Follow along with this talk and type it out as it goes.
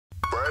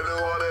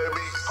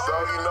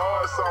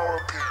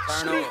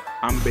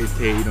I'm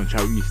BasedTae, you don't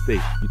try where you stay.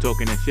 You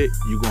talking that shit,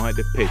 you gon' have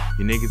to pay.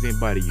 You niggas ain't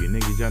body, you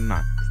niggas y'all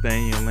not.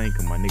 Stay in your lane,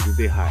 cause my niggas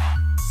they hot.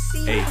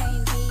 Ayy,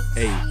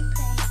 ayy,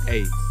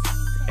 ayy,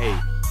 ayy,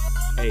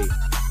 ayy,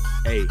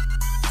 ayy,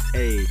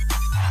 ayy.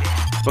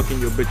 Fucking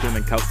your bitch on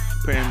the couch,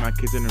 putting my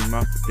kids in her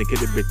mouth, then get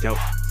the bitch out.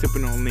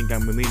 Sipping on lean,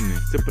 got me leaning.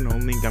 Sipping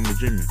on lean, got me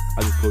dreaming.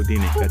 I just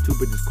codeine it. Got two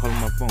bitches calling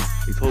my phone.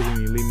 These hoes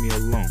when you leave me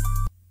alone.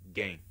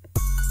 Gang,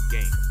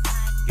 gang,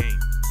 gang,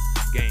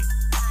 gang.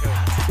 Hell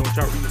no. Don't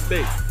try where you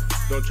stay.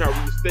 Don't try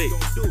where you stay.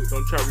 Don't do it.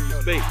 Don't try where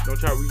you stay. Don't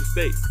try where you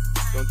stay.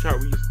 Don't try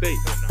where you stay.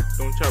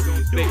 Don't try where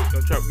you stay.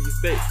 Don't try where you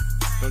stay.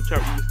 Don't try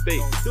where you stay.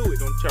 Don't do it.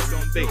 Don't try where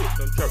you stay.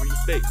 Don't try where you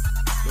stay.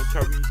 Don't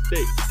try where you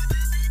stay.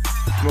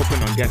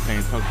 Smoking on gas, I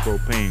ain't talking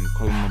propane.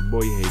 Calling my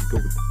boy, hey, go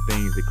with the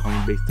things. They call me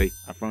BasedTae.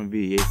 I'm from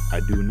VA,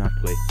 I do not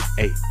play.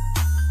 Ayy,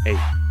 ayy,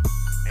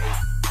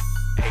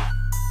 ayy,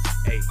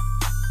 ayy,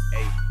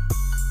 ayy,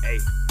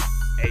 ayy,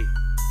 ayy,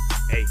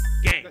 ayy,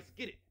 gang. Let's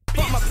get it.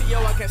 Fuck my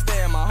PO, I can't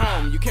stay at my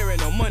home. You carry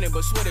no money,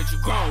 but swear that you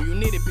grown. You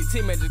need a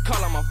PT, man, just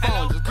call on my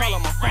phone. Just call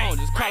on my phone,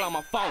 just call on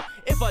my phone.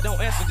 If I don't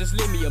answer, just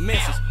leave me a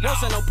message. No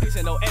send no pics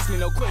and don't ask me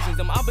no questions.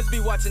 Them others be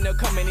watching, they'll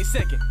come any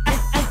second.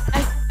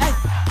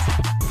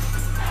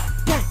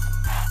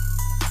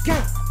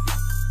 Gang,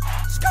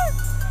 skirt,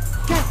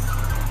 gang,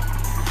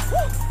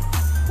 woo,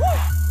 woo.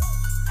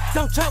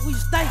 Don't try where you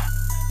stay.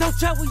 Don't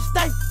try where you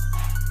stay.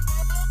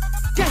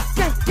 Gang,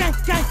 gang, gang,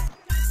 gang.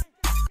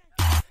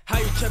 How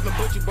you trappin'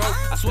 but you broke?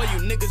 I swear you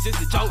niggas is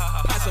a joke.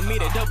 Pass me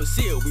that double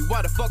seal. We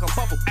why the fuck I'm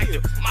puffin'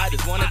 pill. I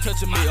just wanna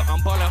touch a meal.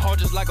 I'm ballin' hard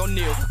just like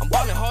O'Neal. I'm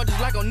ballin' hard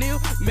just like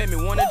O'Neal. Made me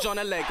wanna join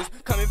the Lakers.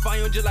 Come and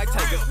find you just like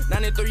Takers.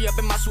 93 up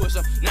in my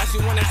swisher. Now she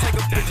wanna take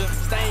a picture.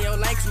 Stay in your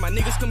lane, cause my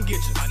niggas come get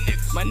you.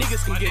 My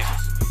niggas come get you.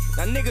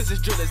 Now niggas is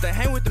drillers, they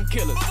hang with them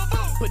killers.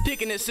 Put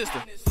dick in his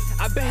sister,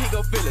 I bet he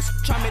go feel us.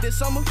 Try me this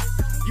summer,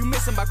 you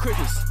missin' by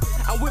Christmas.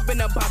 I'm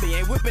whipping up Bobby,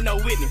 ain't whipping no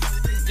Whitney.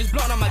 Just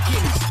blowing on my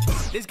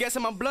kidneys. This gas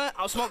in my blood,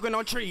 I'm smoking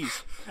on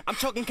trees. I'm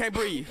choking, can't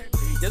breathe.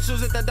 Your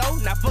shoes at the door,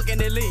 not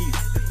fucking and leave.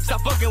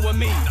 Stop fucking with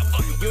me.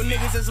 You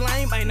niggas is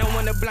lame, ain't no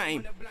one to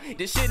blame.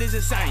 This shit is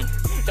insane.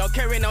 Don't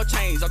carry no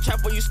chains, don't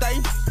trap where you stay.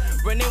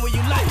 Run in where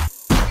you lay.